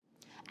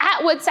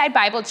At Woodside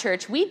Bible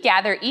Church, we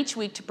gather each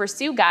week to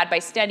pursue God by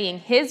studying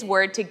His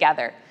Word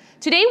together.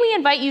 Today, we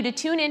invite you to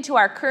tune into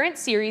our current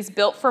series,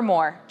 Built for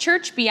More,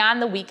 Church Beyond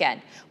the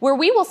Weekend, where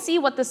we will see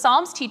what the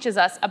Psalms teaches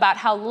us about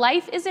how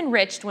life is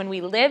enriched when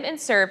we live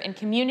and serve in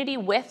community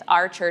with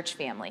our church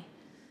family.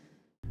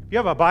 If you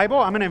have a Bible,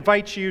 I'm going to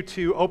invite you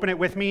to open it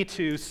with me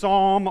to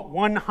Psalm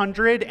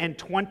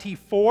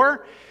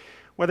 124.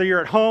 Whether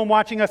you're at home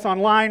watching us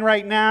online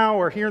right now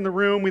or here in the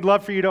room, we'd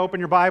love for you to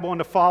open your Bible and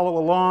to follow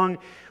along.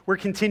 We're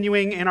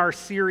continuing in our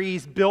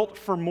series, Built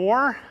for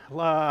More,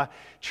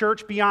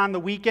 Church Beyond the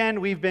Weekend.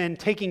 We've been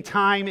taking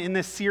time in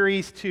this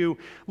series to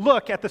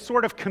look at the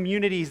sort of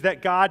communities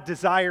that God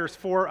desires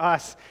for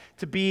us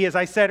to be. As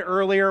I said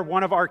earlier,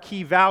 one of our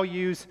key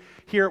values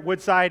here at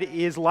Woodside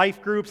is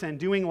life groups and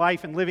doing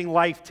life and living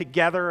life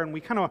together. And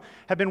we kind of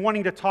have been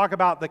wanting to talk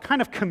about the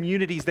kind of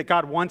communities that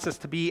God wants us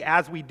to be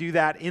as we do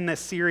that in this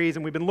series.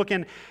 And we've been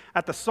looking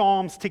at the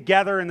Psalms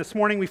together. And this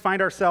morning we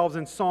find ourselves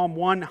in Psalm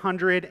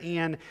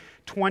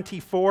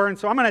 124. And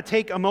so I'm going to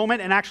take a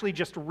moment and actually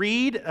just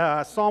read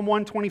Psalm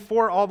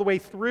 124 all the way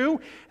through,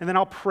 and then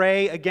I'll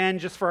pray again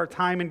just for our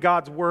time in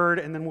God's Word,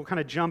 and then we'll kind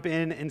of jump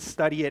in and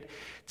study it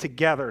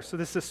together. So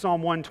this is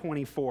Psalm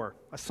 124,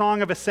 a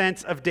song of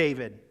ascents of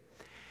David.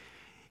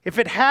 If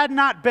it had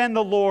not been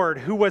the Lord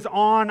who was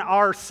on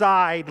our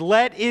side,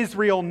 let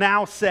Israel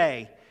now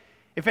say,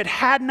 if it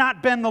had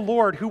not been the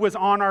Lord who was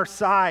on our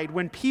side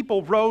when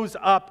people rose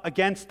up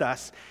against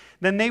us,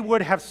 then they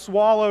would have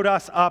swallowed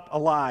us up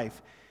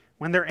alive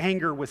when their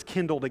anger was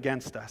kindled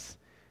against us.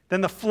 Then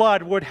the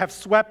flood would have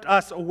swept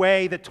us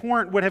away, the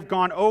torrent would have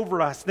gone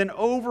over us, then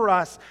over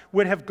us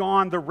would have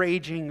gone the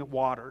raging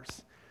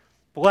waters.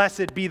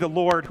 Blessed be the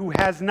Lord who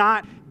has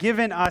not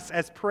given us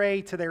as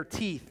prey to their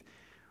teeth.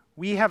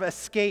 We have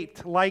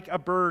escaped like a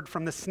bird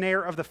from the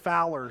snare of the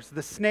fowlers.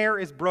 The snare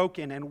is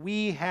broken, and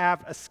we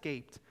have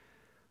escaped.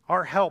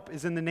 Our help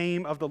is in the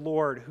name of the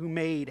Lord who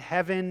made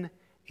heaven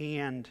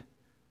and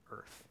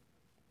earth.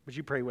 Would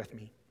you pray with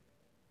me?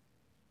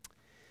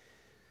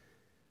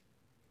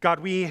 God,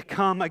 we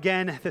come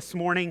again this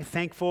morning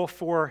thankful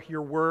for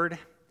your word.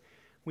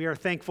 We are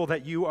thankful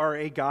that you are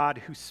a God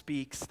who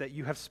speaks, that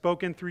you have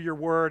spoken through your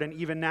word, and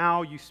even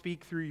now you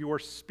speak through your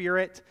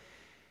Spirit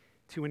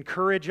to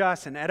encourage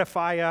us and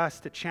edify us,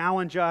 to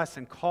challenge us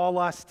and call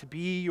us to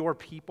be your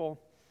people.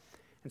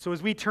 And so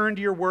as we turn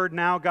to your word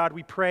now, God,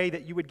 we pray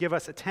that you would give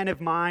us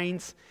attentive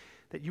minds,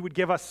 that you would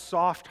give us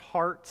soft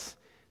hearts,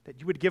 that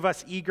you would give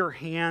us eager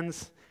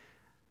hands,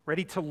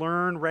 ready to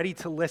learn, ready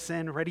to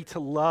listen, ready to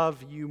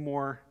love you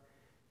more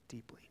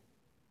deeply.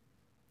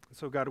 And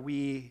so, God,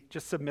 we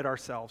just submit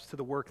ourselves to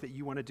the work that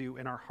you want to do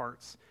in our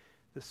hearts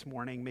this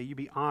morning. May you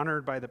be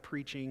honored by the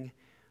preaching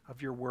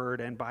of your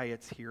word and by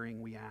its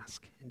hearing, we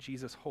ask. In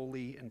Jesus'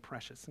 holy and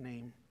precious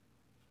name,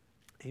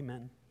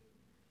 amen.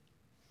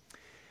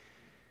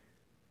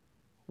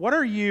 What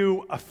are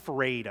you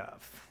afraid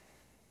of?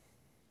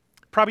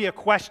 Probably a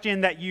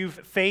question that you've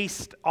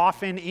faced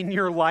often in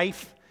your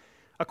life.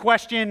 A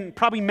question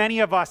probably many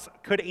of us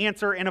could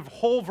answer in a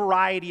whole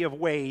variety of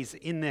ways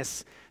in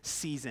this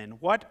season.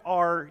 What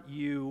are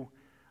you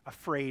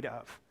afraid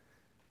of?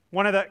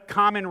 One of the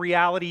common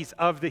realities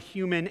of the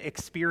human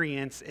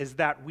experience is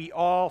that we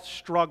all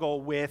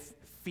struggle with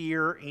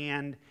fear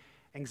and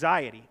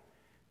anxiety.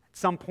 At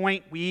some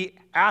point, we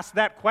ask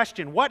that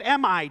question, what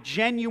am I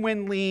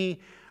genuinely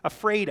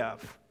afraid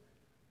of?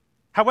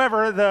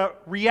 However, the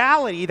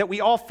reality that we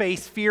all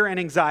face fear and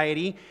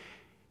anxiety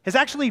has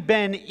actually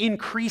been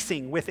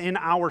increasing within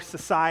our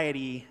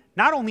society,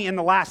 not only in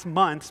the last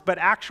months, but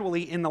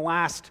actually in the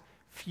last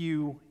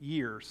few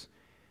years.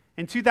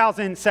 In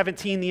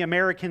 2017, the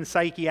American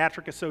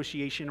Psychiatric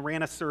Association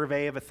ran a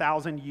survey of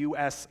 1,000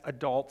 U.S.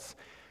 adults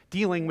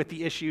dealing with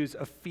the issues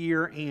of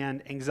fear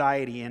and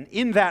anxiety. And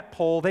in that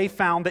poll, they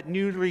found that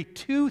nearly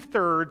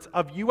 2/3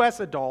 of U.S.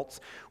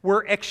 adults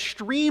were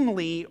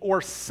extremely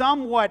or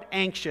somewhat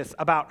anxious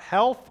about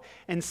health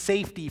and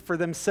safety for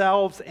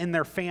themselves and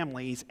their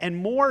families. And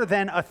more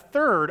than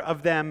 1/3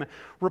 of them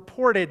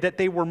reported that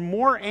they were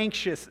more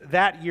anxious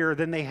that year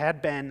than they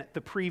had been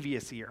the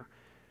previous year.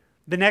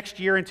 The next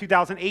year, in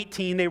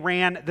 2018, they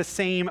ran the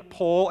same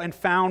poll and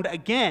found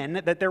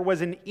again that there was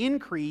an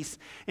increase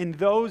in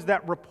those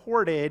that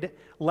reported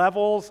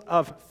levels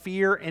of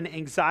fear and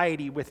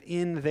anxiety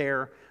within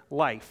their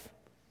life.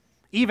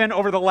 Even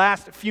over the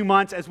last few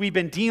months, as we've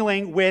been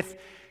dealing with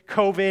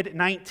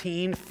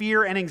COVID-19,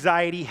 fear and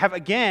anxiety have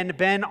again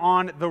been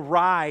on the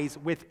rise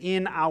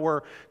within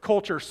our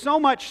culture, so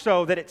much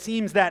so that it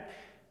seems that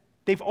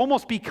they've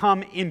almost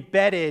become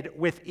embedded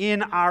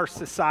within our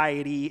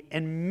society,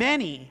 and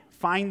many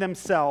find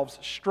themselves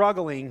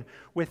struggling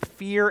with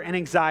fear and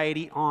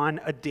anxiety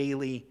on a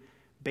daily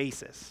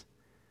basis.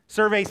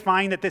 Surveys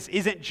find that this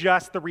isn't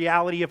just the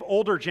reality of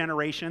older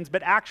generations,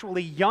 but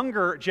actually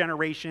younger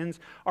generations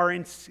are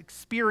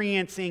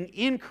experiencing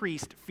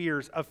increased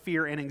fears of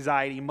fear and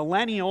anxiety.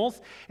 Millennials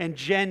and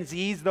Gen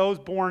Zs, those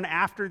born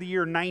after the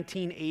year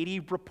 1980,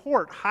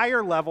 report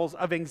higher levels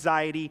of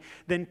anxiety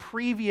than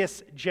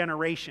previous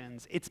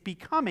generations. It's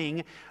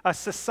becoming a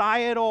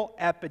societal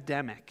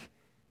epidemic.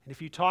 And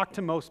if you talk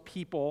to most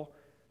people,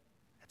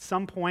 at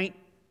some point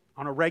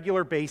on a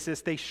regular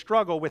basis, they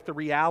struggle with the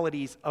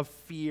realities of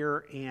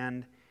fear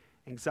and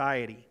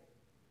anxiety.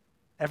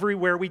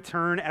 Everywhere we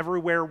turn,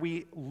 everywhere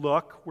we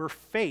look, we're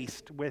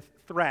faced with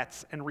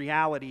threats and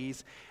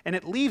realities, and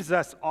it leaves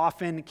us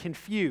often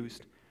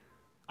confused.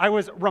 I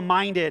was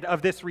reminded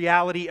of this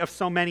reality of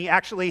so many,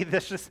 actually,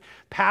 this just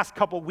past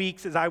couple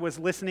weeks as I was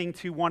listening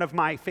to one of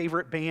my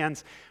favorite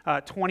bands,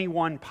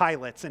 21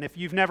 Pilots. And if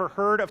you've never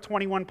heard of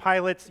 21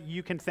 Pilots,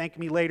 you can thank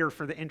me later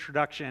for the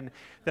introduction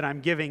that I'm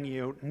giving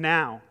you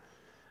now.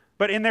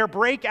 But in their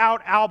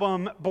breakout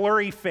album,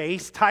 Blurry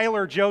Face,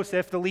 Tyler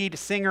Joseph, the lead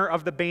singer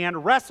of the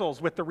band,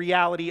 wrestles with the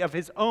reality of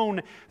his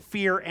own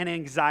fear and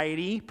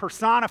anxiety,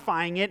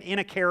 personifying it in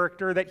a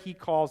character that he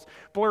calls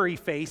Blurry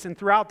Face. And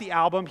throughout the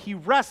album, he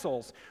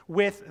wrestles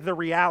with the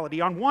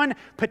reality. On one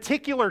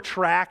particular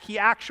track, he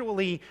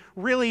actually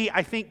really,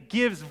 I think,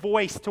 gives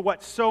voice to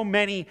what so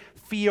many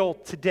feel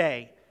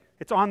today.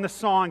 It's on the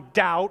song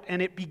Doubt,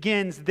 and it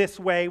begins this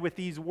way with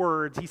these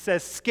words. He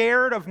says,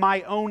 "Scared of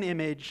my own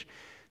image,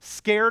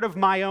 scared of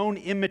my own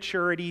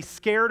immaturity,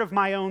 scared of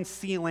my own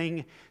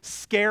ceiling,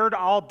 scared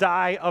I'll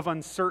die of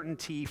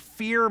uncertainty.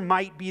 Fear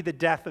might be the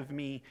death of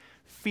me.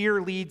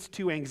 Fear leads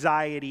to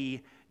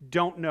anxiety.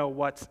 Don't know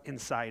what's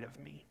inside of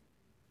me."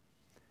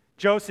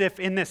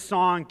 Joseph in this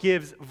song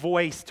gives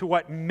voice to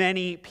what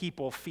many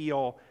people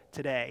feel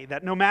today,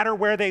 that no matter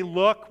where they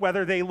look,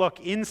 whether they look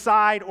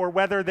inside or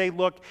whether they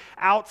look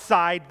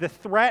outside, the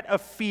threat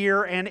of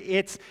fear and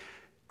its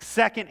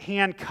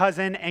secondhand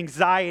cousin,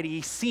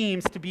 anxiety,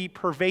 seems to be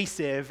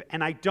pervasive,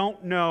 and I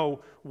don't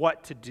know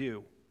what to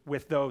do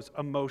with those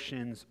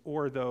emotions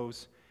or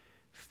those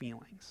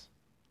feelings.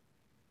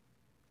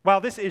 While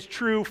this is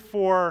true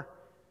for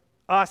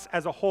us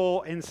as a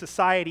whole in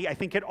society, I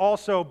think it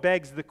also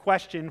begs the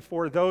question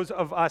for those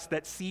of us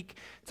that seek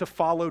to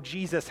follow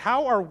Jesus: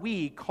 how are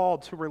we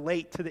called to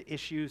relate to the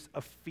issues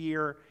of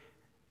fear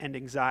and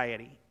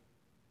anxiety?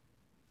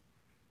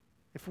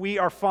 If we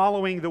are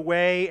following the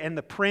way and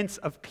the Prince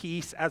of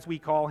Peace, as we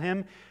call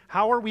him,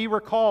 how are we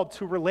called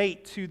to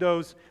relate to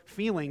those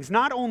feelings?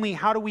 Not only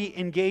how do we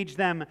engage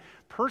them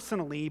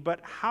personally,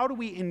 but how do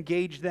we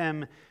engage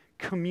them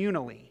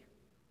communally?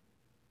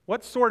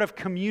 What sort of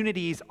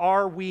communities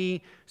are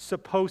we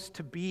supposed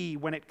to be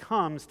when it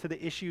comes to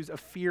the issues of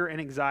fear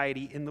and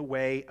anxiety in the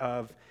way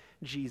of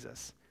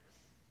Jesus?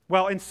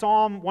 Well, in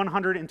Psalm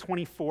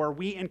 124,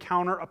 we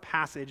encounter a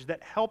passage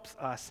that helps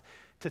us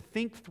to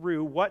think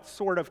through what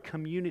sort of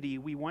community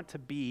we want to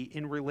be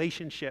in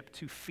relationship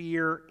to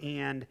fear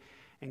and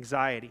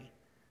anxiety.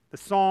 The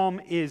psalm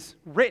is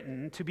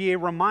written to be a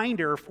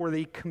reminder for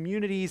the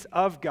communities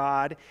of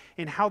God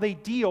and how they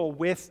deal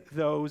with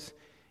those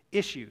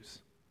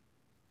issues.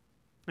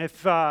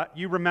 If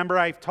you remember,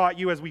 I've taught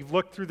you as we've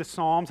looked through the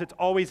Psalms, it's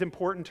always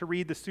important to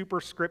read the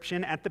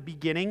superscription at the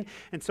beginning.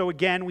 And so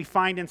again, we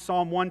find in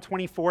Psalm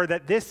 124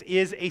 that this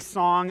is a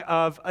song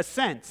of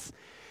ascents.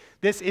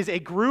 This is a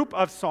group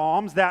of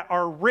psalms that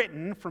are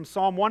written from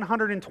Psalm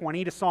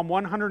 120 to Psalm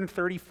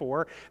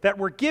 134 that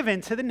were given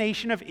to the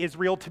nation of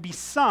Israel to be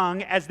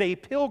sung as they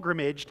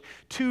pilgrimaged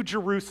to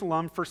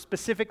Jerusalem for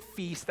specific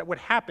feasts that would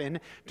happen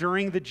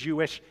during the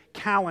Jewish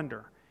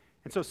calendar.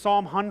 And so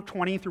Psalm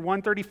 120 through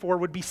 134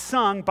 would be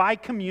sung by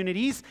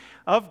communities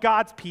of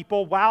God's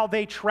people while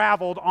they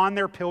traveled on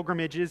their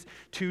pilgrimages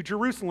to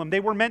Jerusalem. They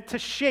were meant to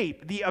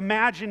shape the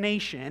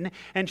imagination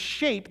and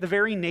shape the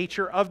very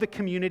nature of the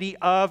community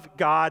of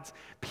God's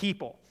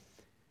people.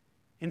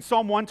 In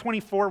Psalm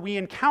 124, we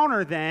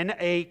encounter then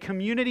a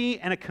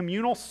community and a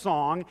communal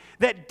song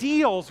that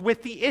deals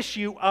with the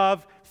issue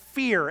of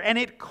fear, and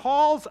it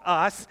calls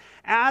us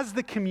as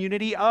the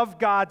community of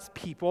God's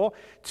people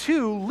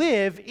to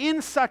live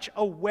in such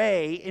a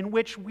way in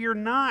which we're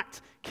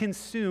not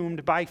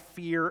consumed by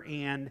fear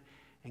and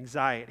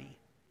anxiety.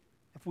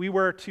 If we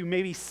were to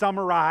maybe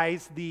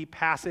summarize the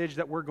passage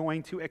that we're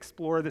going to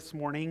explore this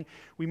morning,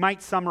 we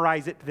might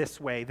summarize it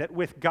this way: that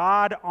with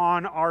God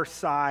on our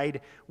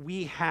side,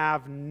 we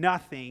have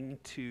nothing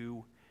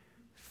to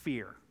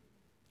fear.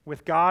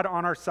 With God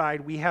on our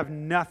side, we have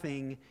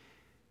nothing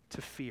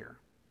to fear.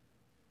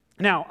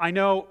 Now, I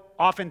know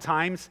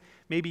oftentimes,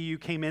 maybe you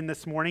came in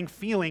this morning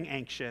feeling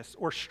anxious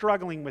or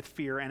struggling with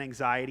fear and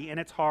anxiety, and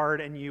it's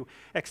hard, and you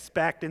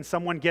expect, and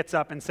someone gets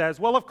up and says,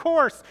 well, of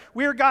course,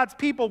 we're God's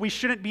people, we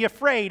shouldn't be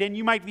afraid. And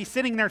you might be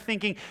sitting there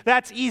thinking,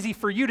 that's easy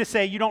for you to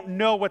say. You don't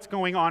know what's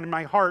going on in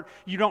my heart.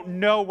 You don't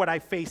know what I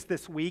faced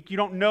this week. You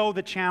don't know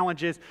the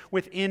challenges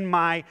within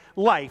my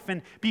life.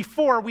 And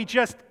before we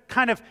just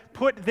kind of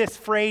put this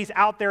phrase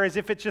out there as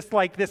if it's just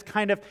like this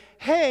kind of,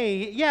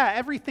 hey, yeah,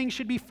 everything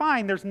should be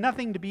fine. There's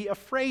nothing to be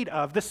afraid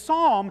of. The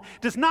psalm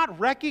does not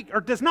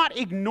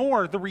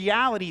ignore the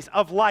realities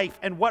of life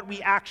and what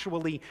we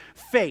actually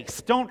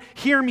face. Don't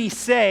hear me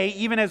say,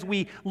 even as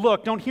we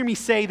look, don't hear me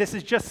say this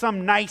is just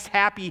some nice,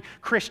 happy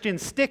Christian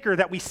sticker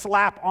that we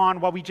slap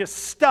on while we just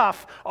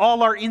stuff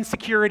all our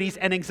insecurities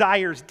and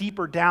anxieties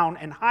deeper down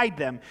and hide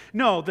them.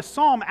 No, the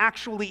psalm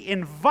actually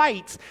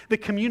invites the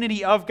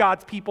community of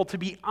God's people to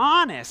be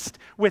honest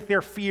with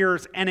their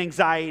fears and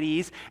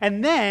anxieties,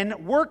 and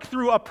then work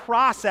through a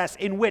process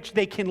in which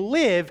they can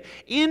live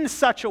in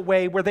such a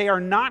way where they are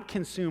not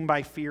consumed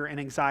by fear and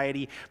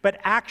anxiety, but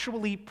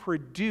actually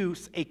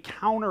produce a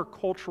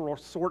countercultural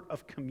sort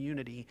of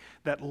community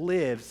that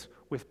lives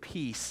with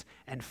peace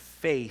and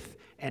faith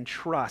and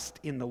trust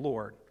in the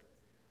Lord.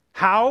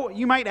 How,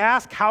 you might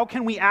ask, how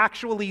can we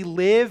actually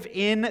live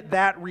in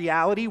that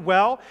reality?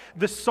 Well,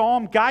 the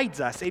psalm guides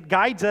us. It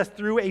guides us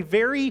through a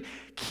very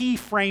key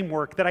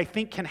framework that I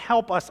think can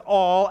help us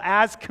all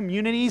as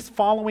communities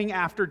following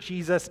after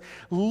Jesus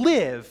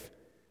live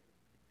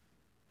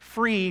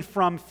free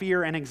from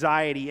fear and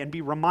anxiety and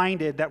be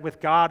reminded that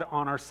with God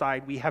on our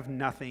side, we have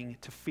nothing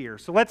to fear.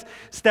 So let's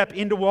step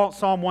into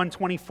Psalm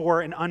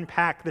 124 and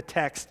unpack the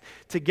text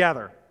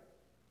together.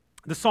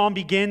 The psalm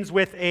begins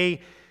with a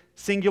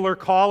singular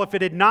call. If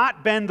it had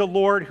not been the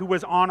Lord who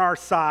was on our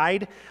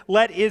side,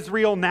 let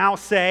Israel now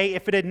say,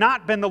 if it had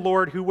not been the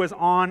Lord who was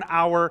on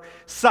our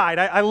side.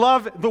 I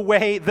love the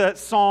way the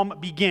psalm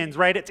begins,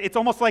 right? It's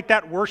almost like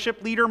that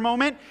worship leader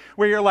moment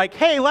where you're like,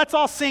 hey, let's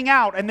all sing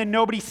out, and then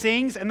nobody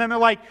sings, and then they're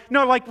like,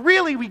 no, like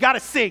really, we got to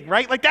sing,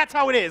 right? Like that's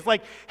how it is.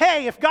 Like,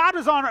 hey, if God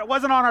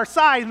wasn't on our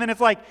side, and then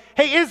it's like,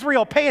 hey,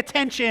 Israel, pay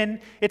attention.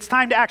 It's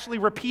time to actually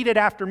repeat it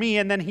after me,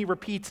 and then he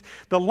repeats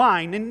the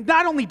line. And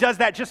not only does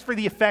that just for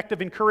the effect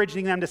of encouraging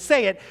them to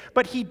say it,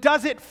 but he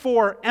does it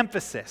for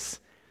emphasis.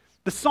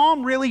 The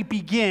psalm really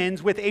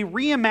begins with a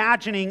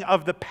reimagining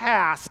of the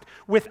past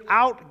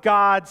without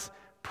God's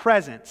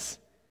presence.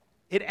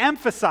 It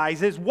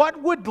emphasizes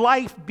what would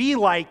life be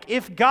like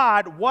if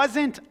God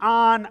wasn't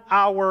on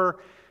our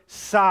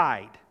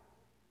side?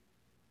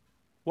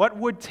 What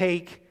would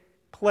take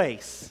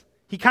place?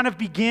 He kind of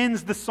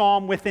begins the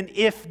psalm with an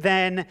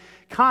if-then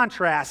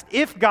contrast.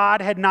 If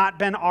God had not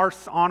been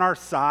on our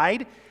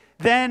side,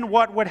 then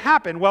what would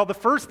happen? Well, the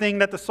first thing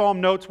that the psalm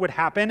notes would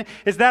happen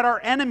is that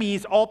our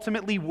enemies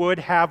ultimately would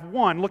have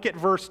won. Look at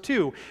verse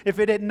 2. If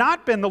it had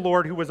not been the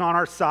Lord who was on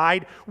our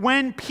side,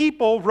 when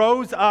people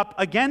rose up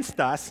against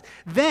us,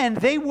 then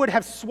they would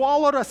have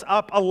swallowed us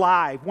up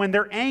alive when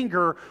their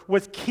anger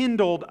was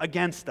kindled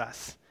against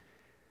us.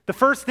 The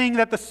first thing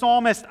that the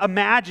psalmist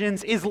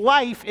imagines is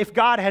life if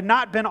God had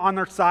not been on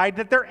their side,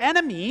 that their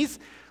enemies,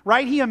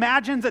 right? He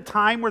imagines a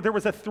time where there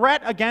was a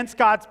threat against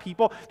God's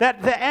people,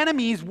 that the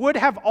enemies would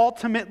have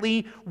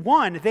ultimately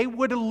won. They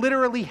would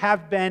literally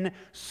have been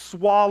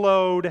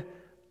swallowed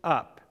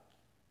up.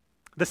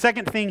 The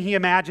second thing he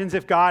imagines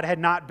if God had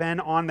not been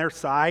on their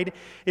side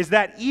is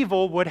that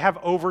evil would have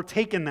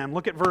overtaken them.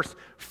 Look at verse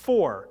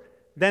 4.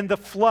 Then the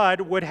flood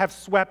would have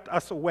swept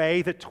us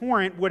away. The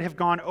torrent would have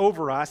gone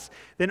over us.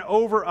 Then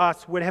over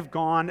us would have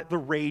gone the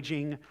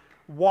raging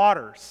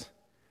waters.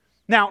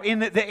 Now, in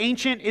the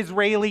ancient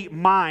Israeli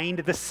mind,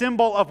 the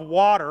symbol of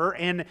water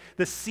and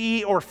the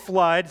sea or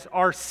floods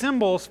are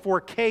symbols for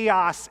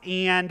chaos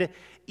and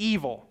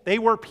evil. They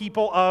were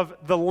people of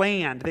the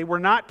land. They were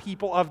not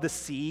people of the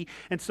sea.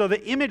 And so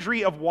the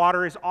imagery of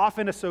water is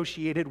often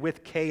associated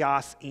with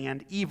chaos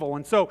and evil.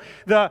 And so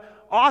the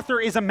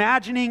author is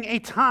imagining a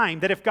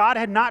time that if God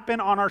had not been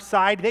on our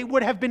side, they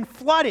would have been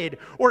flooded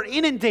or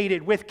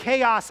inundated with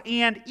chaos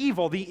and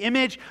evil. The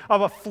image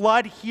of a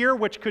flood here,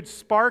 which could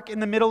spark in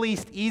the Middle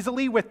East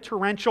easily with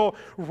torrential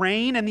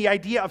rain, and the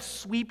idea of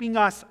sweeping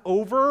us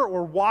over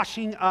or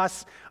washing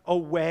us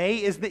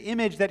away is the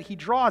image that he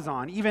draws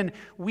on. Even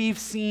we've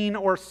seen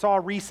or saw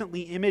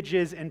recently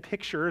images and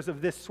pictures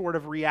of this sort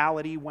of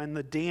reality when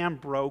the dam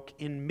broke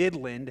in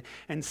Midland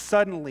and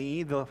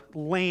suddenly the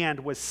land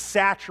was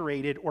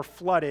saturated or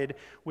flooded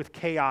with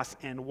chaos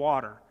and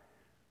water.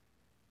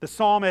 The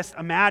psalmist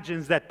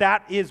imagines that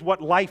that is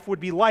what life would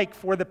be like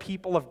for the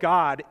people of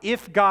God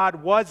if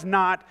God was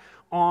not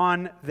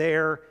on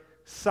their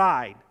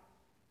side.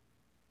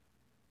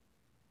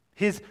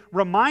 His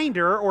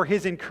reminder or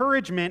his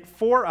encouragement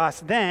for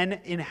us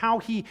then in how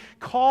he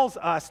calls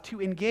us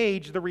to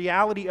engage the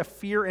reality of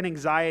fear and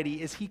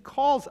anxiety is he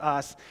calls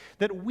us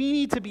that we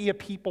need to be a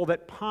people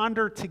that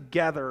ponder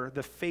together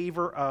the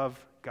favor of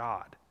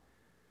God.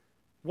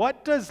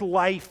 What does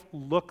life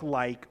look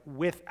like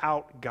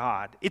without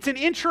God? It's an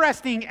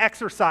interesting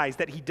exercise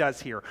that he does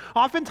here.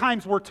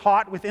 Oftentimes we're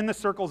taught within the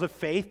circles of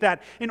faith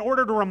that in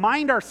order to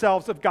remind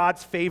ourselves of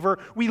God's favor,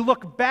 we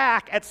look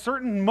back at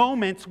certain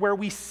moments where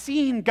we've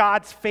seen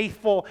God's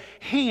faithful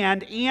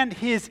hand and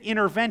his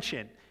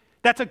intervention.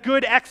 That's a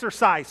good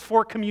exercise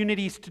for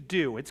communities to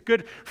do. It's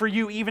good for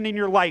you even in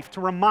your life to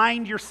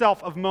remind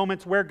yourself of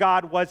moments where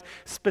God was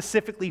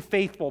specifically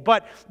faithful.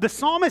 But the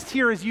psalmist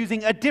here is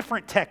using a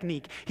different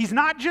technique. He's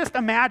not just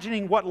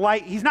imagining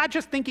he's not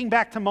just thinking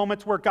back to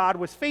moments where God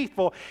was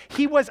faithful.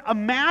 He was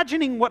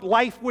imagining what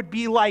life would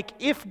be like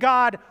if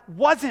God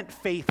wasn't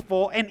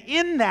faithful, and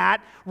in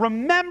that,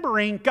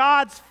 remembering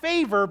God's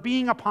favor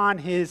being upon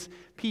his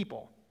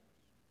people.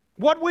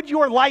 What would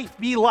your life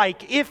be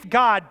like if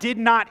God did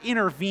not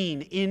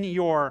intervene in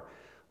your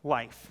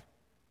life?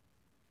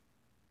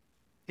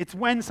 It's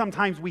when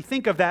sometimes we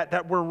think of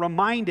that we're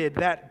reminded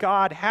that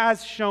God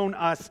has shown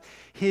us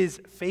his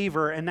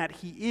favor and that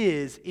he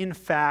is, in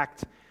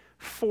fact,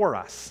 for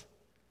us.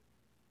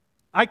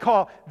 I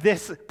call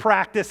this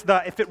practice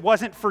the "if it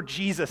wasn't for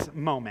Jesus"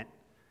 moment.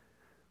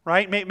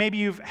 Right? Maybe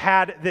you've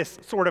had this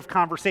sort of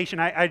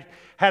conversation. I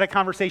had a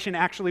conversation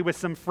actually with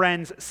some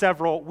friends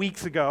several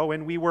weeks ago,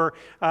 and we were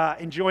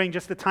enjoying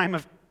just the time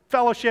of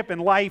fellowship and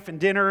life and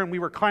dinner, and we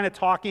were kind of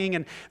talking,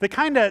 and the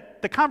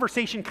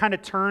conversation kind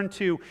of turned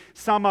to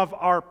some of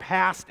our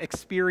past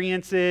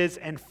experiences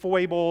and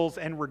foibles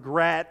and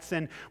regrets.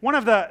 And one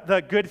of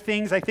the good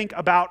things I think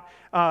about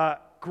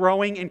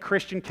growing in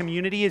Christian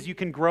community is you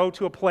can grow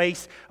to a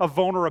place of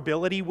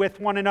vulnerability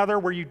with one another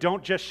where you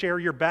don't just share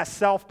your best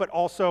self, but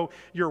also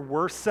your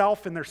worst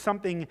self. And there's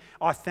something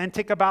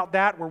authentic about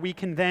that where we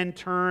can then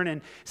turn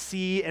and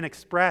see and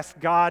express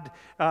God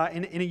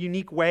in a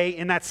unique way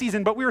in that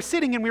season. But we were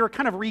sitting and we were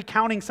kind of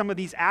recounting some of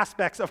these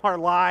aspects of our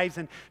lives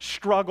and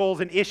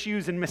struggles and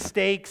issues and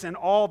mistakes and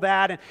all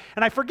that.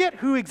 And I forget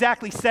who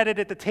exactly said it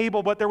at the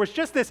table, but there was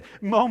just this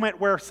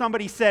moment where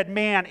somebody said,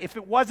 "Man, if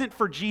it wasn't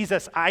for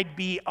Jesus, I'd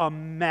be a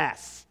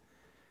mess."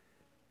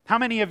 How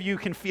many of you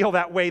can feel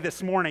that way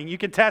this morning? You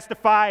can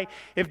testify,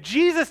 if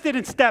Jesus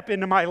didn't step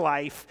into my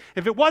life,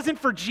 if it wasn't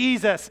for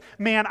Jesus,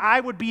 man, I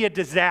would be a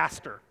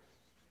disaster.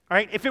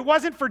 Right? If it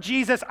wasn't for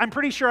Jesus, I'm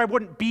pretty sure I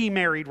wouldn't be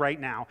married right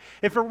now.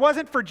 If it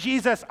wasn't for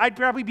Jesus, I'd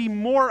probably be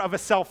more of a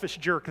selfish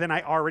jerk than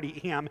I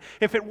already am.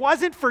 If it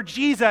wasn't for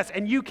Jesus,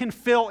 and you can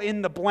fill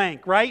in the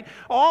blank, right?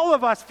 All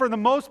of us, for the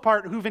most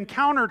part, who've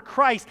encountered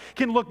Christ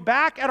can look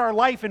back at our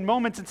life in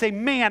moments and say,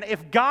 man,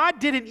 if God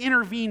didn't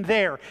intervene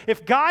there,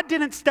 if God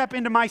didn't step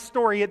into my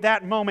story at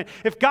that moment,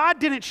 if God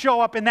didn't show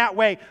up in that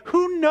way,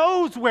 who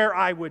knows where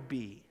I would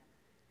be?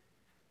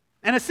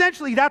 And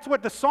essentially, that's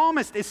what the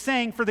psalmist is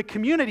saying for the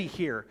community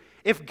here.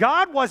 If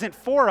God wasn't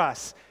for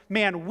us,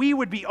 man, we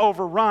would be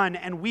overrun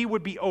and we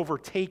would be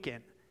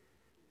overtaken.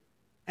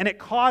 And it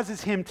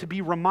causes him to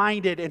be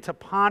reminded and to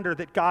ponder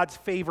that God's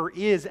favor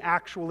is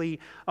actually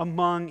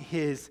among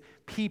his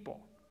people.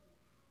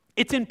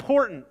 It's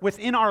important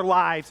within our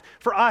lives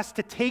for us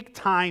to take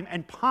time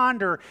and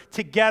ponder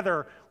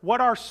together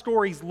what our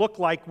stories look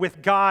like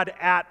with God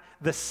at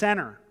the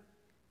center.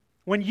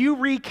 When you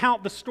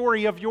recount the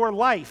story of your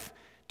life,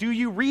 do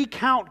you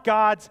recount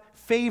God's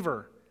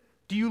favor?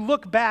 Do you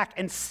look back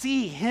and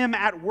see him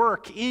at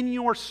work in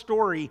your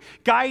story,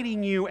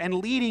 guiding you and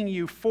leading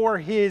you for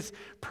his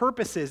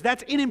purposes?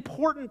 That's an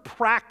important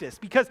practice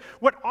because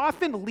what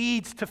often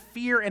leads to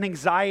fear and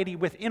anxiety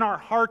within our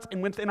hearts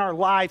and within our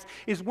lives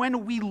is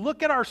when we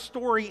look at our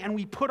story and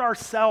we put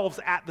ourselves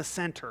at the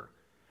center.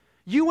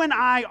 You and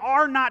I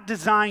are not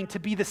designed to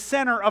be the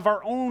center of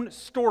our own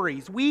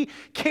stories. We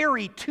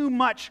carry too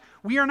much.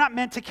 We are not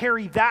meant to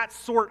carry that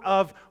sort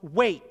of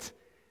weight.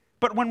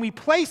 But when we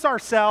place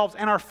ourselves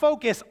and our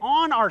focus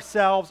on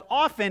ourselves,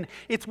 often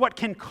it's what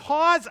can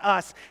cause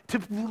us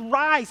to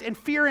rise in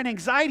fear and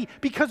anxiety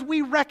because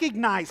we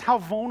recognize how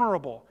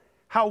vulnerable,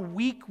 how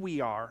weak we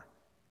are,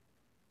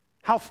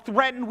 how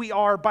threatened we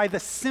are by the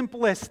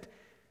simplest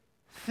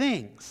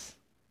things.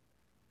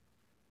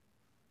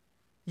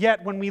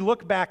 Yet when we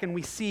look back and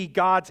we see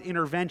God's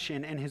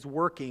intervention and his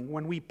working,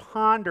 when we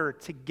ponder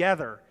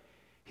together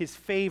his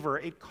favor,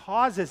 it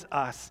causes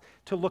us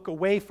to look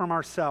away from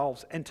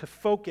ourselves and to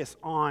focus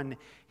on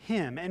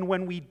him. And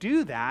when we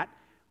do that,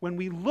 when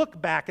we look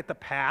back at the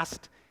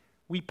past,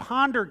 we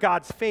ponder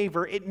God's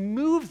favor, it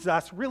moves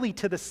us really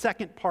to the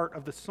second part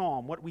of the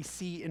psalm, what we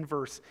see in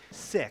verse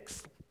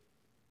 6.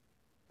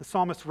 The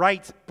psalmist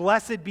writes,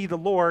 "Blessed be the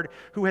Lord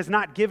who has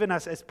not given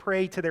us as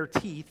prey to their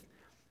teeth.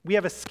 We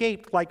have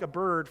escaped like a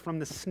bird from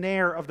the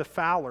snare of the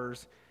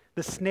fowlers.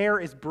 The snare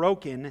is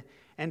broken,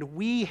 and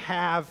we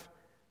have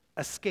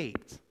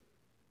escaped."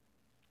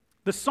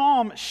 The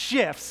psalm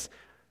shifts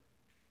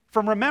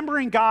from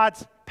remembering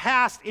God's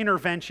past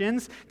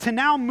interventions to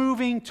now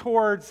moving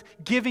towards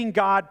giving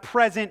God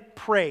present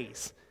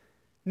praise.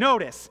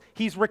 Notice,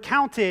 he's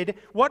recounted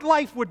what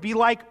life would be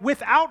like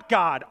without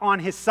God on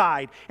his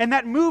side, and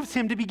that moves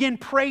him to begin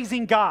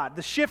praising God.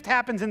 The shift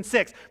happens in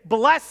 6.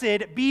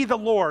 Blessed be the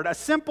Lord, a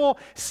simple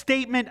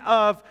statement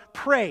of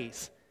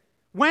praise.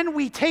 When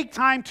we take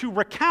time to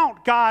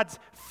recount God's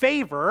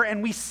favor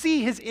and we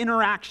see his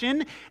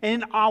interaction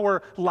in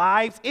our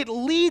lives, it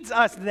leads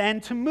us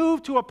then to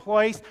move to a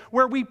place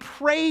where we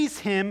praise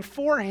him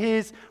for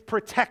his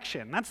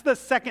protection. That's the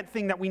second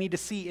thing that we need to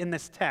see in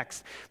this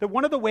text. That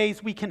one of the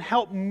ways we can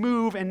help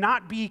move and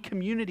not be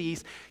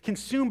communities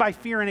consumed by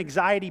fear and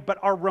anxiety, but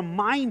are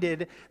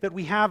reminded that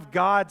we have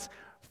God's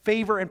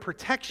favor and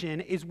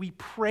protection is we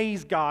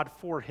praise God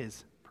for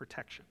his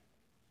protection.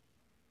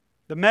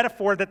 The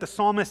metaphor that the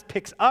psalmist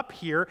picks up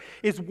here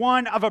is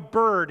one of a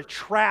bird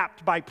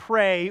trapped by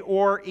prey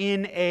or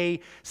in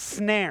a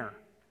snare.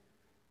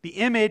 The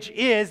image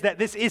is that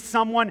this is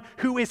someone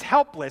who is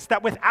helpless,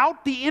 that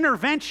without the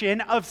intervention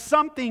of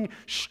something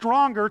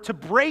stronger to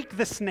break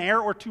the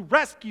snare or to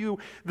rescue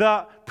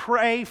the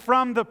prey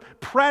from the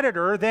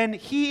predator, then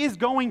he is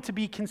going to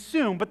be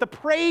consumed. But the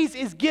praise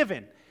is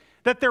given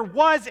that there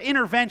was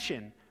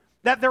intervention,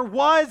 that there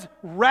was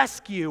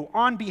rescue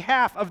on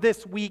behalf of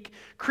this weak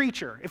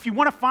creature. If you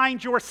want to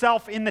find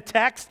yourself in the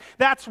text,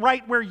 that's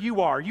right where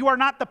you are. You are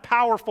not the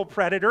powerful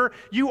predator.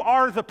 You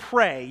are the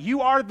prey.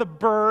 You are the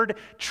bird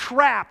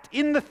trapped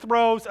in the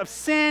throes of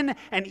sin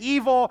and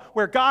evil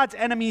where God's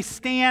enemies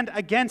stand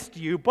against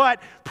you.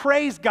 But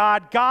praise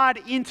God,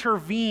 God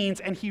intervenes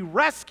and he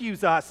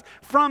rescues us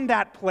from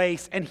that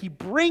place and he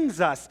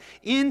brings us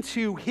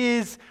into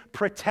his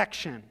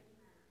protection.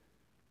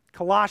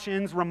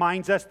 Colossians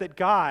reminds us that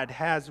God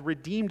has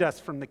redeemed us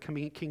from the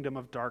kingdom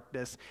of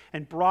darkness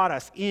and brought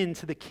us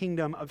into the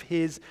kingdom of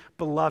his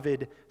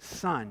beloved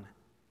Son.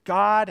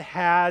 God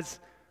has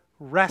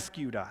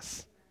rescued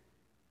us,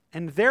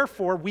 and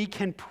therefore we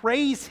can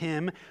praise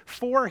him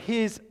for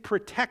his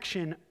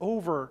protection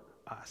over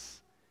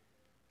us.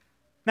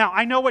 Now,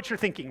 I know what you're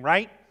thinking,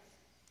 right?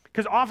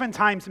 Because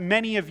oftentimes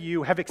many of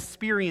you have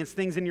experienced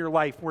things in your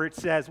life where it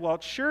says, well,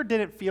 it sure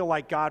didn't feel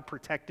like God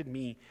protected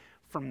me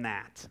from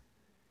that.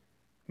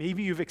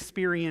 Maybe you've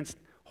experienced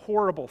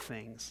horrible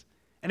things,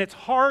 and it's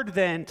hard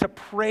then to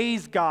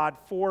praise God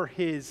for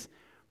his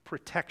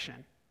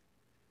protection.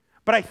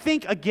 But I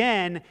think,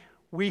 again,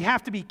 we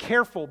have to be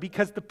careful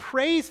because the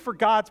praise for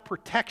God's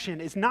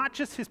protection is not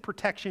just his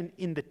protection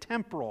in the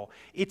temporal,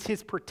 it's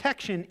his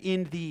protection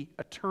in the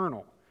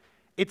eternal.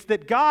 It's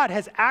that God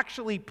has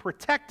actually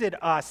protected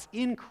us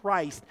in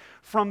Christ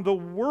from the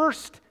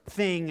worst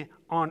thing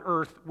on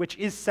earth, which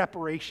is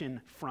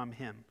separation from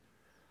him.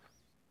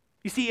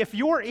 You see, if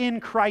you're in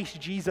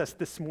Christ Jesus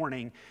this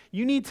morning,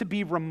 you need to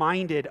be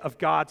reminded of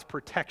God's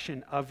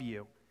protection of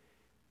you.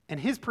 And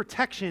his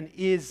protection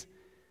is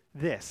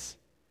this,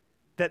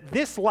 that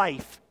this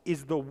life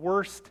is the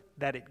worst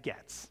that it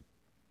gets.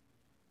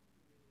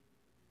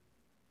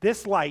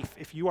 This life,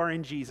 if you are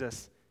in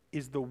Jesus,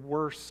 is the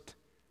worst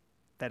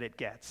that it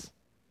gets.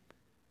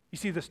 You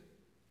see, the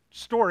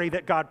story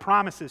that God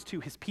promises to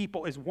his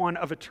people is one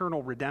of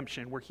eternal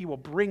redemption, where he will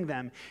bring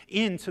them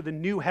into the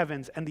new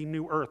heavens and the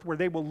new earth, where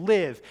they will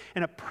live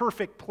in a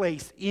perfect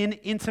place in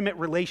intimate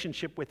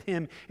relationship with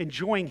him,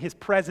 enjoying his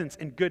presence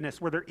and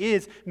goodness, where there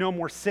is no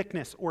more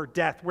sickness or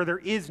death, where there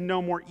is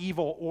no more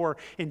evil or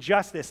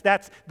injustice.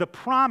 That's the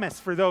promise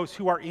for those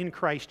who are in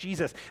Christ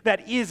Jesus.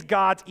 That is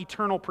God's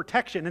eternal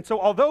protection. And so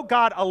although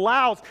God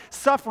allows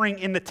suffering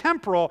in the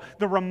temporal,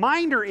 the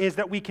reminder is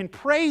that we can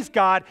praise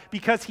God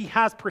because he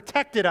has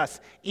protected us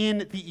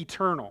in the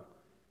eternal.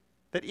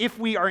 That if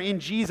we are in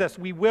Jesus,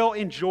 we will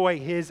enjoy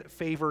his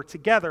favor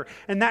together.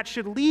 And that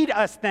should lead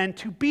us then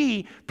to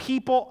be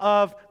people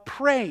of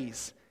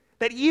praise.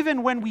 That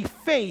even when we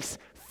face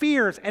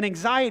fears and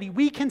anxiety,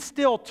 we can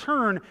still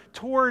turn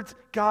towards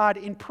God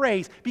in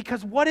praise.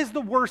 Because what is the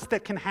worst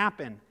that can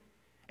happen?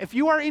 If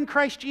you are in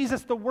Christ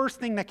Jesus, the worst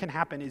thing that can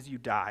happen is you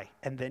die,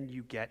 and then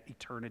you get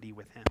eternity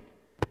with him.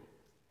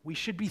 We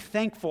should be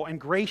thankful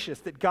and gracious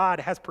that God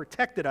has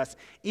protected us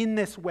in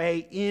this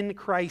way in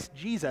Christ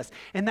Jesus.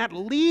 And that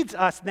leads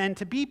us then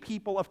to be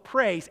people of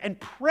praise. And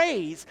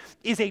praise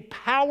is a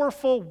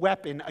powerful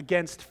weapon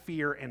against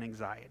fear and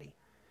anxiety.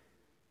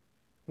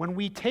 When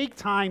we take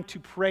time to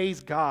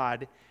praise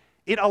God,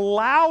 it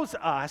allows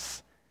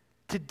us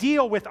to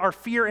deal with our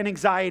fear and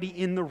anxiety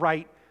in the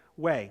right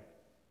way.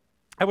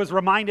 I was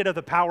reminded of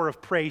the power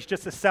of praise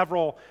just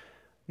several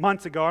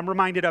months ago. I'm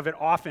reminded of it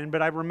often,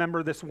 but I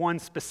remember this one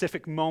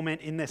specific moment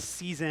in this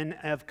season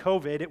of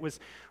COVID. It was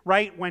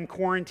right when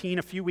quarantine,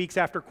 a few weeks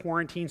after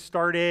quarantine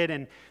started,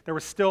 and there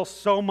was still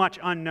so much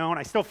unknown.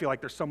 I still feel like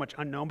there's so much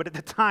unknown, but at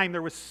the time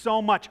there was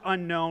so much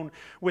unknown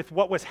with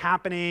what was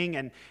happening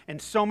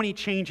and so many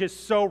changes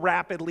so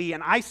rapidly,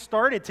 and I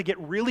started to get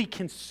really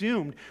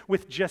consumed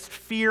with just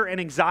fear and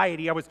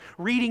anxiety. I was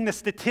reading the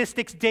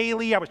statistics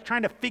daily. I was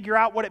trying to figure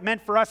out what it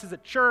meant for us as a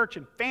church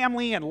and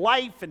family and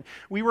life, and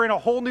we were in a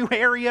whole new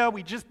area.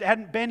 We just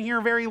hadn't been here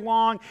very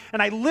long.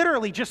 And I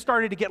literally just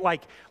started to get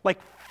like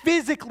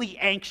physically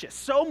anxious.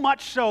 So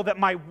much so that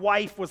my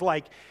wife was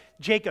like,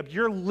 Jacob,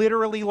 you're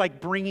literally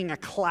like bringing a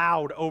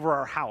cloud over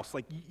our house.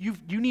 Like you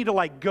need to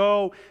like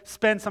go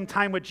spend some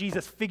time with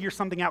Jesus, figure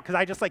something out, because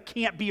I just like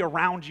can't be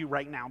around you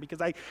right now.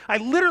 Because I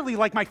literally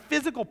like my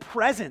physical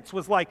presence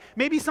was like,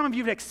 maybe some of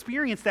you have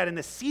experienced that in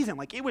this season.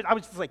 Like I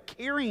was just like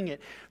carrying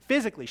it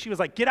physically. She was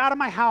like, get out of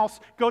my house,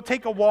 go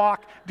take a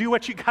walk, do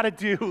what you got to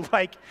do,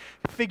 like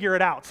figure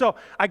it out. So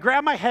I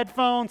grabbed my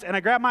headphones and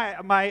I grabbed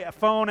my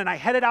phone and I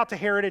headed out to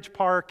Heritage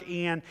Park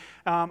and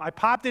I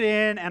popped it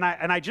in and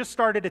I just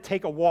started to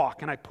take a walk.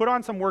 And I put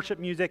on some worship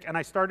music and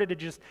I started to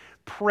just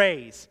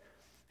praise.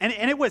 And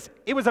it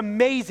was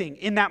amazing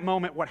in that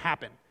moment what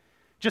happened.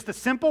 Just a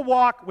simple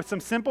walk with some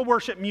simple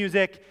worship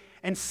music,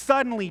 and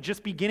suddenly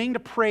just beginning to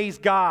praise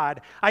God,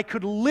 I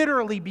could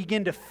literally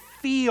begin to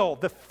feel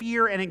the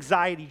fear and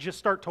anxiety just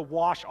start to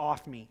wash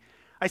off me.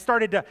 I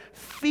started to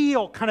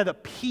feel kind of the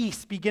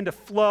peace begin to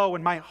flow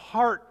and my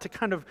heart to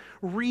kind of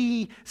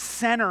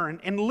re-center.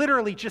 And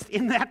literally just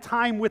in that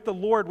time with the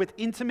Lord, with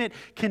intimate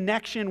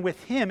connection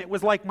with him, it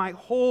was like my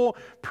whole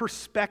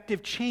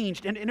perspective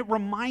changed. And it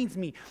reminds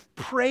me,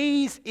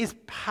 praise is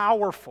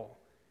powerful.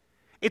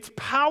 It's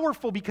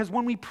powerful because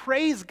when we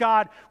praise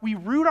God, we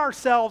root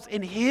ourselves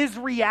in His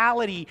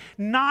reality,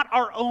 not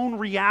our own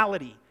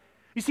reality.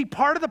 You see,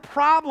 part of the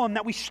problem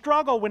that we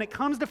struggle when it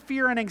comes to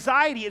fear and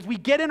anxiety is we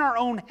get in our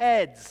own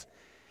heads.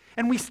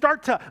 And we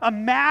start to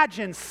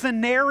imagine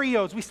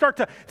scenarios. We start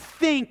to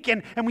think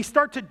and we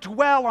start to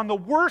dwell on the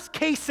worst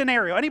case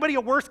scenario. Anybody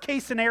a worst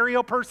case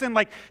scenario person?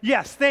 Like,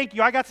 yes, thank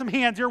you. I got some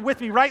hands. You're with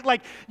me, right?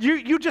 Like,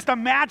 you just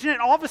imagine it.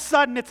 All of a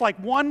sudden, it's like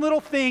one little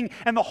thing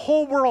and the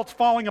whole world's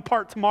falling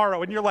apart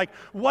tomorrow. And you're like,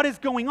 what is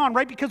going on,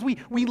 right? Because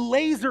we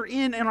laser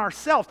in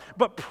ourselves.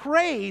 But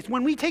praise,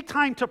 when we take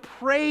time to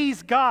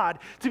praise God,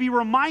 to be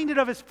reminded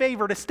of His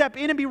favor, to step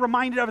in and be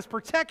reminded of His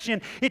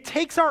protection, it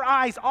takes our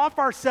eyes off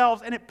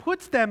ourselves and it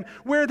puts them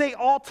where they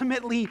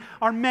ultimately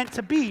are meant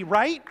to be,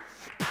 right?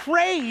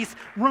 Praise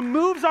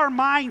removes our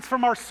minds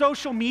from our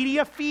social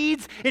media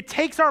feeds. It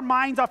takes our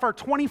minds off our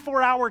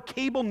 24-hour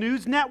cable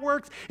news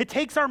networks. It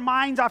takes our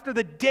minds off of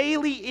the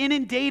daily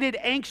inundated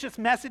anxious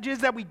messages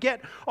that we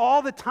get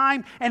all the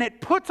time, and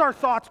it puts our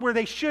thoughts where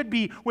they should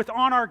be,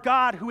 on our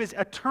God who is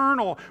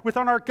eternal,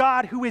 on our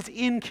God who is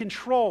in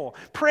control.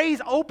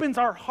 Praise opens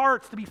our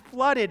hearts to be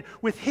flooded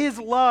with His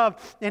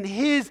love and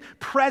His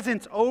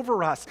presence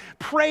over us.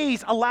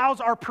 Praise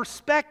allows our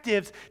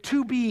perspectives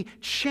to be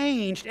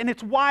changed, and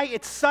it's why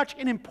it's such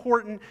an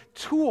important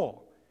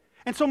tool.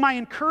 And so my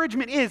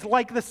encouragement is,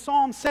 like the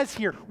psalm says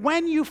here,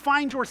 when you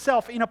find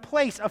yourself in a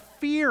place of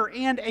fear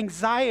and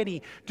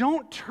anxiety,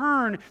 don't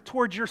turn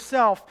towards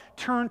yourself,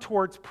 turn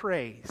towards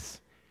praise.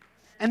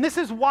 And this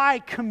is why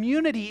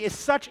community is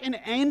such an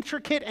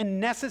intricate and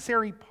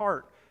necessary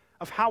part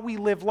of how we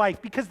live life,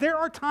 because there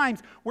are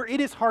times where it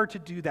is hard to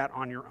do that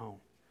on your own.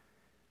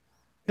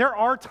 There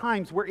are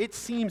times where it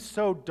seems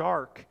so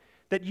dark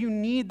that you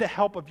need the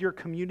help of your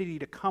community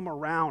to come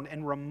around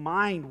and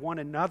remind one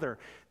another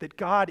that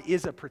God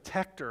is a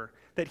protector,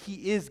 that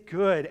He is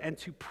good, and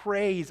to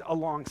praise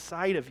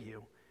alongside of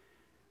you.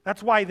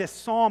 That's why this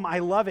psalm, I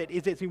love it,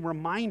 is it's a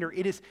reminder.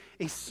 It is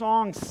a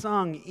song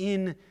sung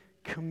in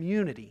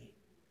community.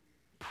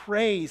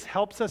 Praise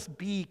helps us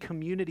be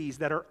communities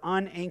that are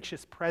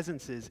unanxious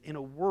presences in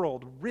a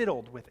world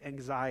riddled with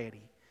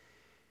anxiety.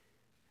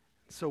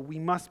 So we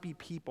must be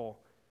people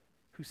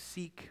who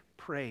seek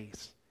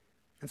praise.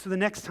 And so the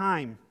next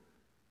time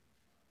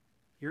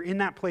you're in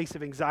that place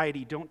of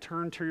anxiety, don't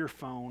turn to your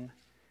phone.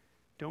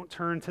 Don't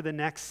turn to the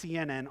next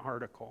CNN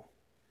article.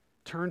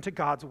 Turn to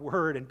God's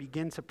word and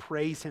begin to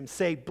praise Him.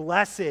 Say,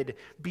 "Blessed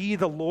be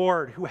the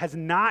Lord who has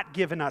not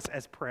given us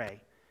as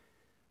prey,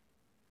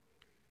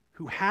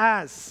 who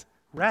has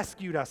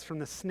rescued us from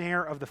the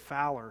snare of the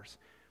fowlers."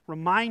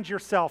 Remind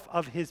yourself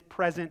of His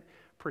present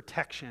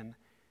protection.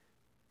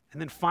 And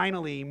then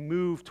finally,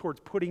 move towards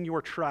putting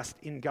your trust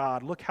in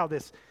God. Look how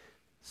this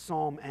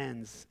psalm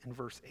ends in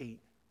verse 8.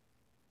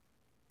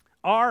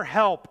 Our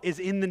help is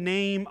in the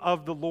name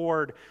of the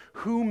Lord,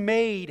 who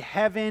made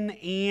heaven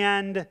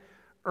and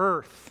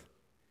earth.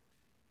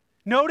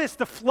 Notice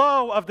the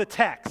flow of the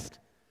text,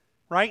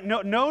 right?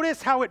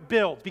 Notice how it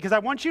builds, because I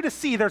want you to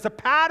see there's a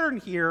pattern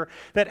here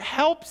that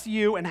helps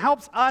you and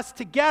helps us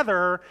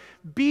together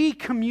be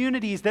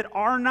communities that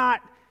are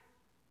not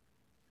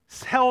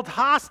held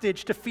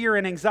hostage to fear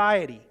and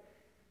anxiety.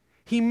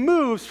 He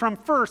moves from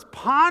first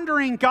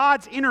pondering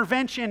God's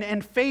intervention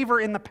and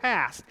favor in the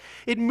past.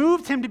 It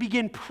moved him to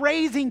begin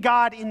praising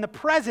God in the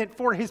present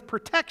for His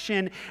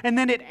protection. And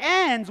then it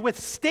ends with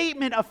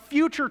statement of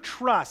future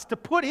trust, to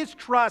put his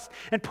trust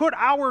and put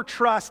our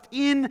trust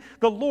in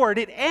the Lord.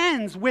 It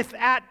ends with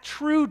that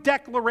true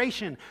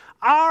declaration.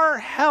 Our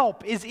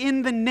help is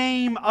in the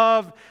name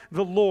of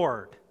the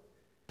Lord.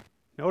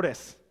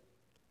 Notice,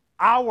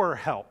 our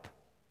help.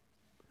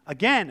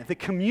 Again, the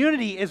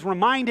community is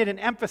reminded and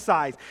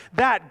emphasized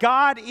that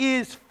God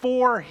is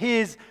for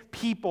His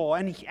people.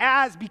 And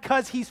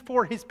because He's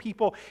for His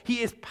people,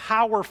 He is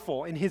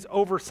powerful in His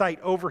oversight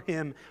over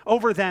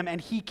them, and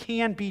He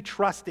can be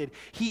trusted.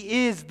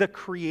 He is the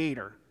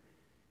Creator.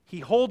 He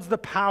holds the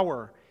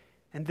power,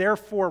 and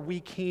therefore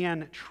we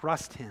can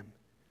trust Him.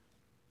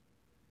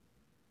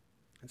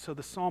 And so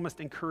the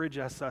psalmist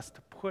encourages us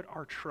to put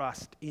our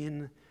trust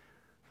in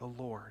the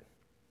Lord.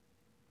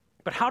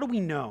 But how do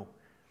we know?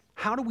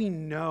 How do we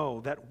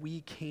know that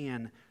we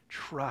can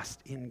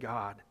trust in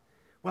God?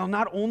 Well,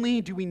 not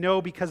only do we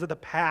know because of the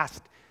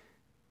past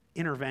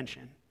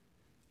intervention,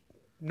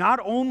 not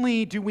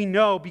only do we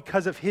know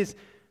because of His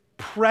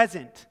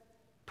present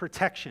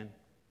protection,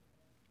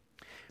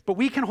 but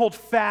we can hold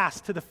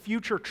fast to the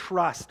future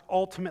trust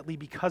ultimately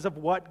because of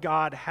what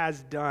God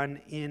has done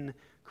in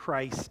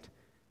Christ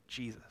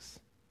Jesus.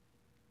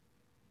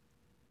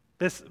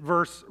 This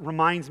verse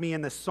reminds me,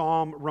 and this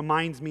psalm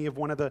reminds me of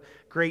one of the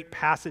great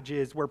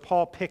passages where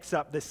Paul picks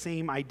up the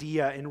same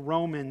idea in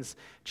Romans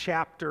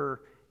chapter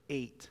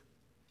 8.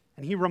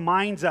 And he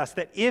reminds us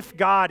that if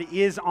God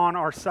is on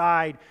our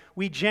side,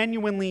 we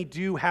genuinely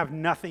do have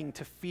nothing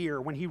to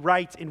fear. When he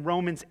writes in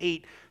Romans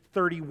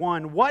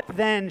 8:31, "What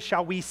then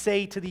shall we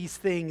say to these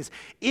things?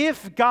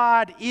 If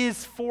God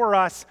is for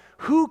us,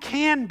 who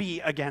can be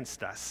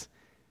against us?"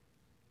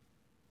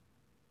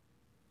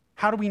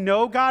 How do we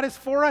know God is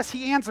for us?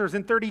 He answers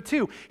in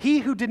 32,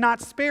 he who did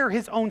not spare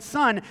his own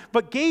son,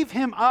 but gave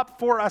him up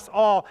for us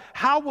all,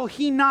 how will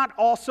he not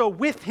also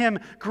with him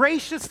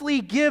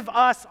graciously give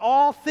us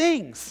all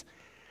things?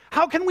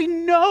 How can we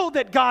know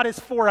that God is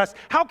for us?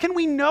 How can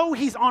we know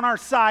he's on our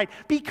side?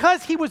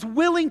 Because he was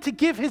willing to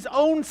give his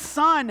own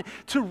son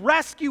to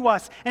rescue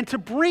us and to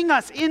bring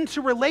us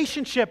into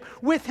relationship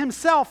with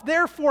himself.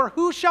 Therefore,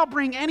 who shall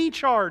bring any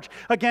charge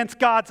against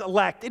God's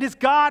elect? It is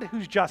God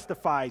who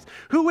justifies.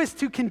 Who is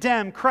to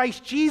condemn?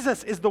 Christ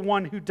Jesus is the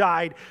one who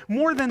died.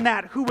 More than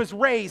that, who was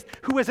raised,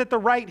 who is at the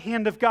right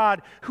hand of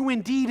God, who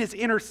indeed is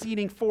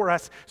interceding for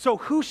us. So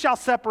who shall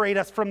separate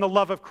us from the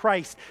love of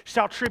Christ?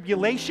 Shall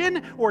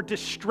tribulation or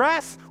distress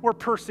or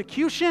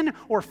persecution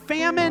or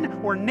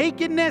famine or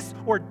nakedness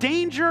or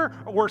danger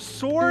or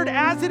sword?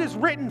 As it is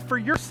written, for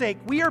your sake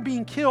we are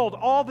being killed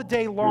all the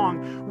day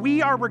long.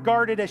 We are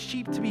regarded as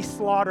sheep to be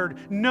slaughtered.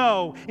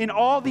 No, in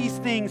all these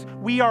things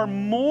we are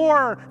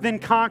more than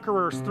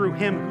conquerors through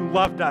him who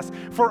loved us.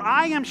 For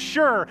I am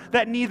sure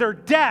that neither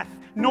death,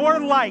 nor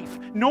life,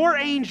 nor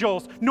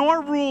angels,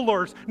 nor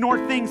rulers, nor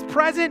things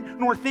present,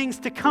 nor things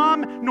to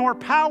come, nor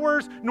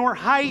powers, nor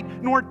height,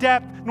 nor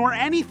depth, nor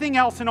anything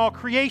else in all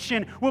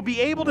creation will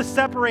be able to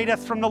separate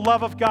us from the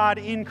love of God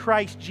in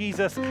Christ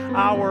Jesus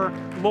our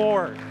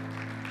Lord.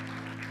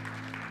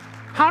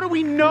 How do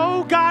we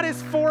know God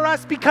is for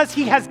us? Because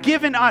he has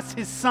given us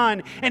his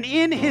son. And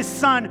in his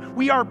son,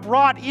 we are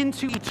brought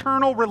into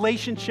eternal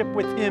relationship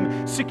with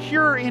him,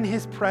 secure in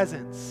his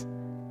presence.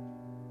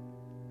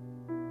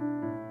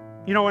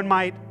 You know, when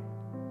my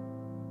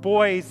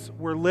boys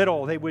were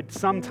little, they would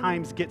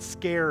sometimes get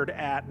scared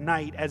at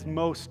night, as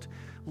most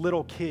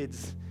little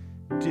kids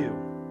do.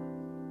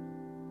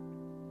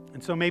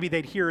 And so maybe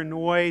they'd hear a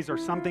noise or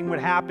something would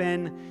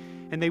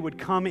happen, and they would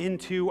come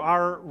into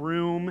our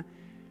room,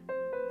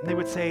 and they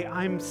would say,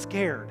 I'm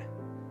scared.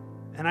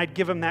 And I'd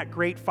give them that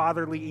great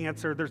fatherly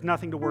answer, there's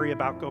nothing to worry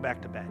about, go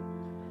back to bed.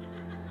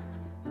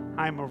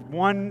 I'm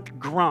one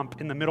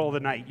grump in the middle of the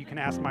night. You can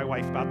ask my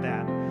wife about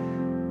that.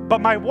 But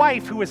my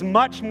wife, who is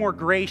much more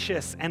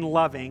gracious and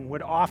loving,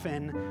 would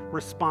often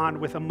respond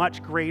with a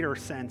much greater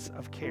sense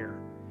of care.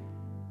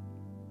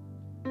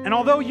 And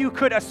although you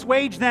could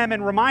assuage them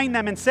and remind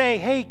them and say,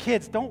 hey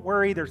kids, don't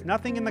worry, there's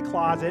nothing in the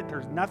closet,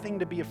 there's nothing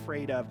to be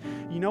afraid of.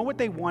 You know what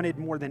they wanted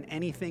more than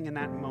anything in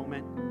that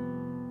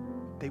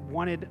moment? They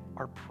wanted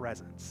our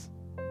presence.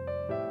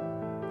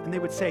 And they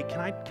would say, can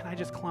I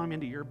just climb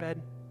into your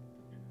bed?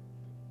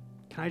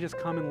 Can I just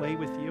come and lay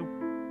with you?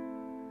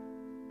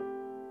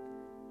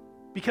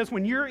 Because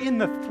when you're in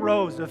the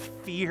throes of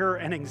fear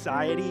and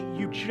anxiety,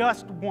 you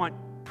just want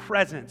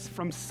presence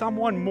from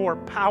someone more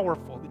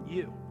powerful than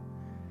you.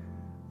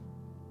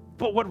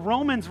 But what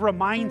Romans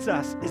reminds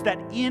us is that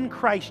in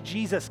Christ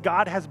Jesus,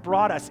 God has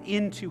brought us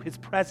into his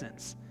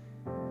presence.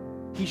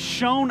 He's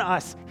shown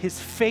us his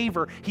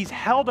favor. He's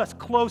held us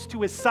close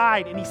to his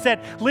side. And he said,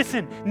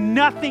 listen,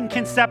 nothing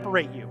can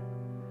separate you.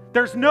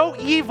 There's no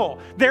evil,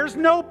 there's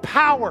no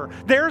power,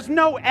 there's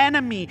no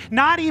enemy,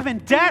 not even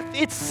death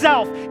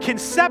itself can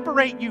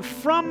separate you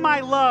from my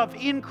love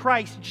in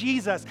Christ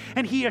Jesus.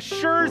 And he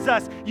assures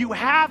us, you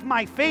have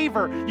my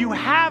favor, you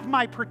have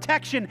my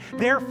protection,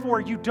 therefore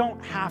you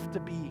don't have to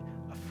be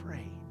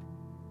afraid.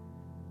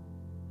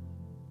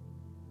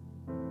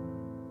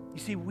 You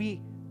see,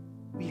 we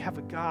have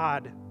a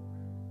God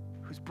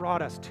who's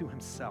brought us to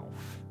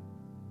himself.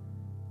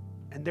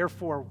 And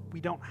therefore,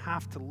 we don't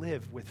have to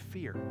live with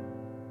fear.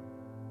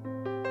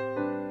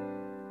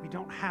 We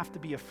don't have to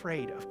be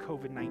afraid of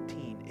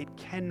COVID-19. It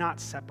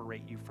cannot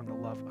separate you from the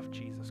love of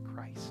Jesus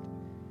Christ.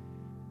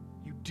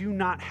 You do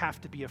not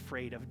have to be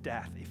afraid of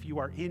death. If you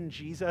are in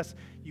Jesus,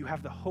 you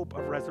have the hope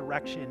of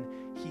resurrection.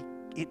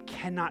 It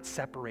cannot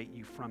separate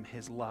you from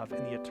his love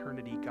and the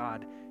eternity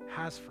God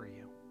has for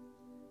you.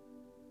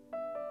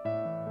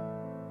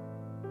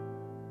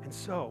 And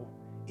so,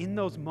 in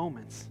those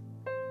moments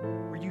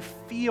where you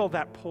feel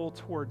that pull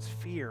towards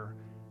fear,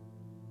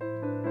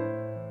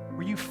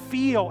 where you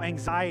feel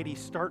anxiety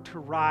start to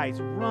rise,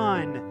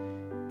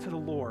 run to the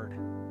Lord.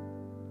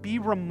 Be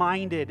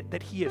reminded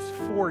that he is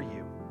for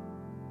you.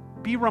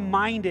 Be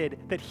reminded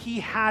that he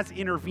has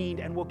intervened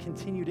and will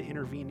continue to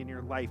intervene in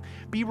your life.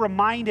 Be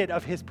reminded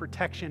of his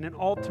protection and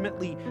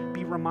ultimately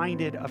be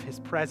reminded of his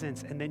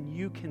presence. And then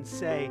you can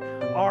say,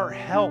 our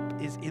help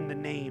is in the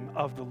name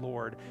of the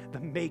Lord,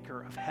 the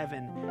maker of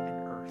heaven and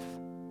earth.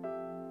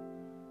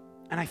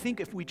 And I think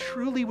if we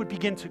truly would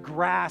begin to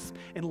grasp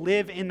and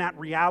live in that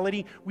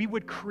reality, we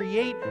would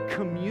create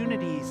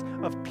communities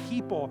of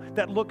people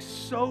that look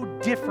so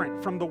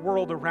different from the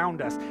world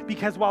around us.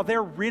 Because while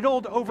they're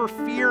riddled over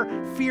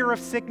fear of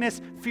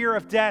sickness, fear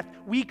of death,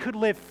 we could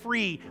live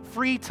free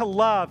to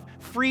love,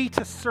 free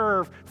to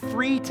serve,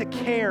 free to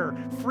care,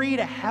 free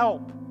to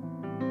help.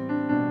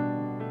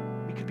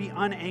 We could be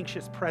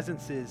unanxious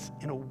presences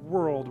in a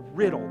world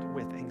riddled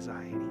with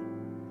anxiety.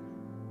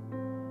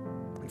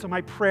 So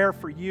my prayer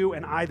for you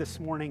and I this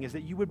morning is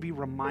that you would be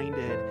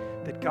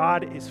reminded that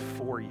God is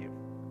for you.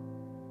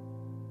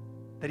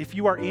 That if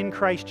you are in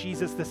Christ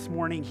Jesus this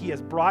morning, he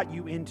has brought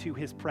you into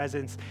his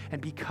presence.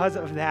 And because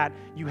of that,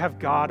 you have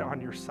God on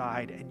your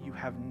side and you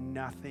have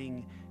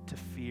nothing to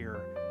fear.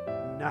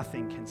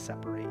 Nothing can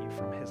separate you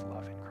from his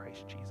love in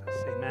Christ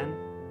Jesus. Amen.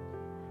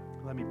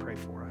 Let me pray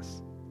for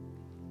us.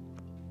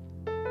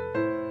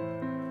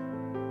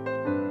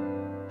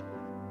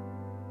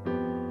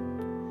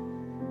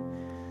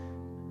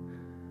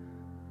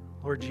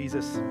 Lord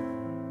Jesus,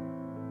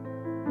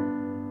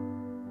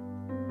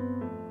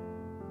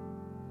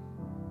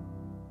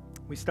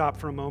 we stop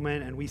for a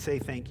moment and we say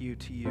thank you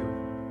to you.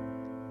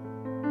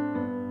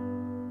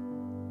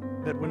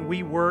 That when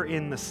we were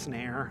in the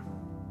snare,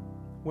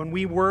 when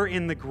we were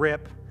in the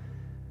grip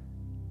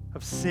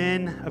of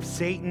sin, of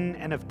Satan,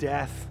 and of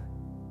death,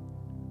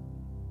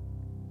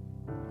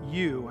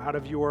 you, out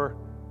of your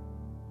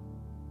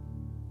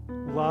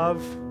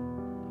love,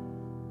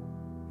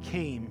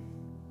 came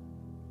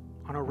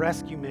on a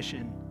rescue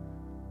mission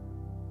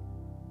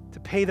to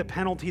pay the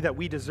penalty that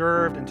we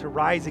deserved and to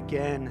rise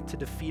again to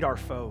defeat our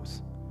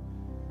foes.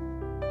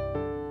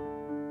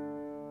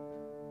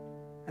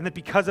 And that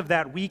because of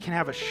that, we can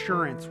have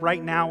assurance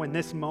right now in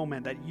this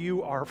moment that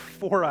you are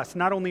for us.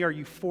 Not only are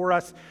you for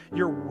us,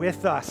 you're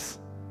with us,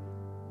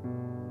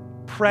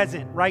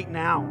 present right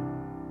now,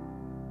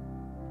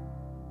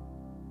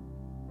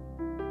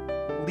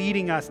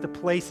 leading us to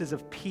places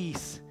of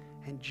peace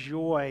and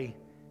joy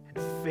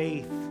and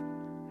faith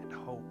and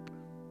hope.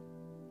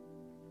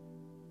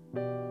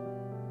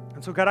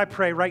 And so God, I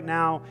pray right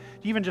now,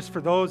 even just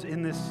for those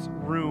in this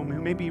room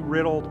who may be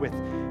riddled with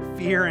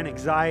fear and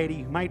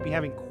anxiety, who might be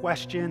having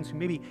questions, who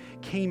maybe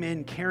came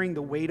in carrying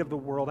the weight of the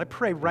world, I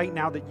pray right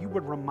now that you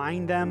would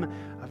remind them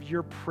of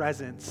your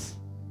presence.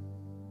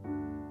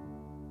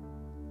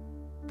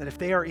 That if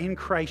they are in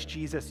Christ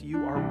Jesus, you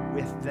are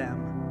with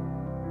them.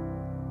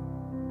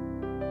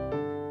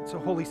 So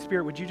Holy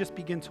Spirit, would you just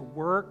begin to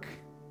work?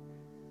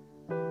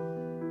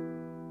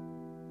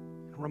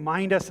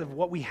 Remind us of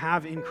what we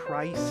have in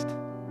Christ.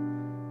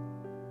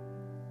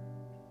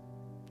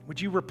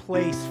 Would you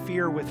replace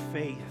fear with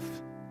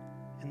faith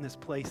in this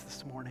place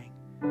this morning?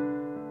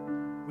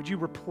 Would you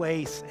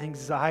replace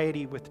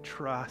anxiety with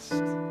trust?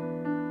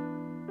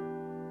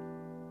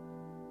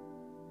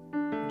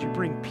 Would you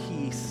bring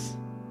peace?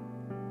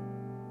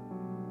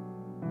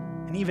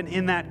 And even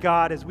in that,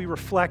 God, as we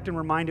reflect and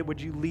remind it, would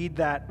you lead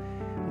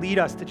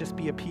us to just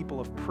be a people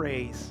of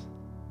praise?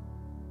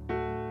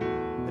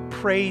 That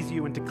praise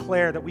you and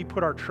declare that we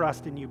put our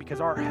trust in you because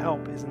our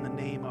help is in the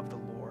name of the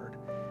Lord,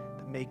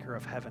 the maker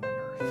of heaven and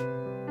earth.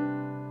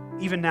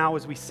 Even now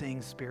as we sing,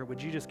 Spirit,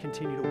 would you just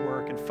continue to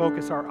work and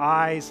focus our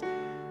eyes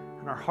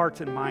and our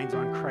hearts and minds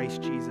on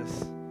Christ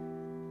Jesus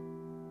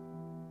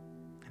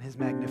and his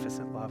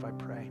magnificent love, I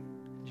pray.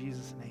 In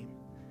Jesus' name,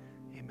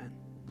 amen.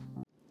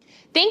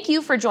 Thank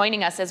you for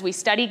joining us as we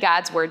study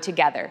God's Word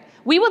together.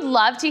 We would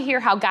love to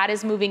hear how God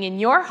is moving in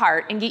your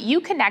heart and get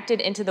you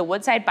connected into the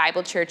Woodside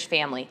Bible Church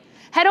family.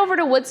 Head over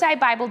to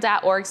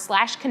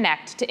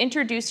woodsidebible.org/connect to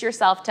introduce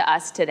yourself to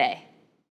us today.